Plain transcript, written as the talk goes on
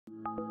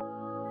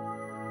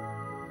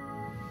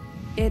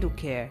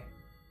Educare.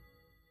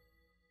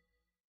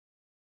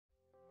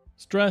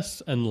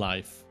 Stress and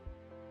life.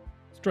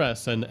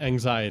 Stress and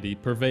anxiety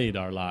pervade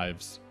our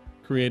lives,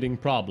 creating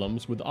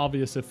problems with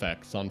obvious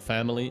effects on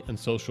family and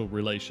social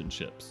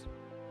relationships,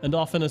 and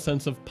often a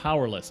sense of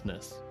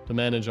powerlessness to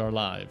manage our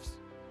lives.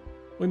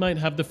 We might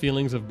have the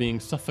feelings of being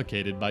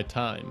suffocated by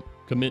time,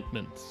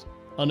 commitments,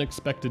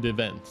 unexpected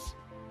events,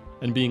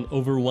 and being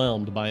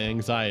overwhelmed by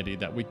anxiety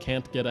that we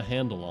can't get a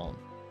handle on.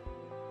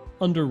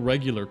 Under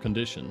regular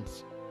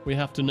conditions, we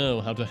have to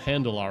know how to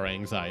handle our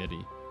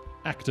anxiety,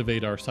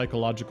 activate our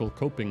psychological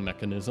coping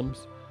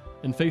mechanisms,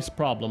 and face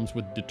problems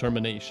with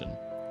determination,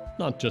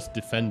 not just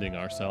defending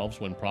ourselves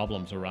when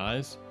problems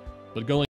arise, but going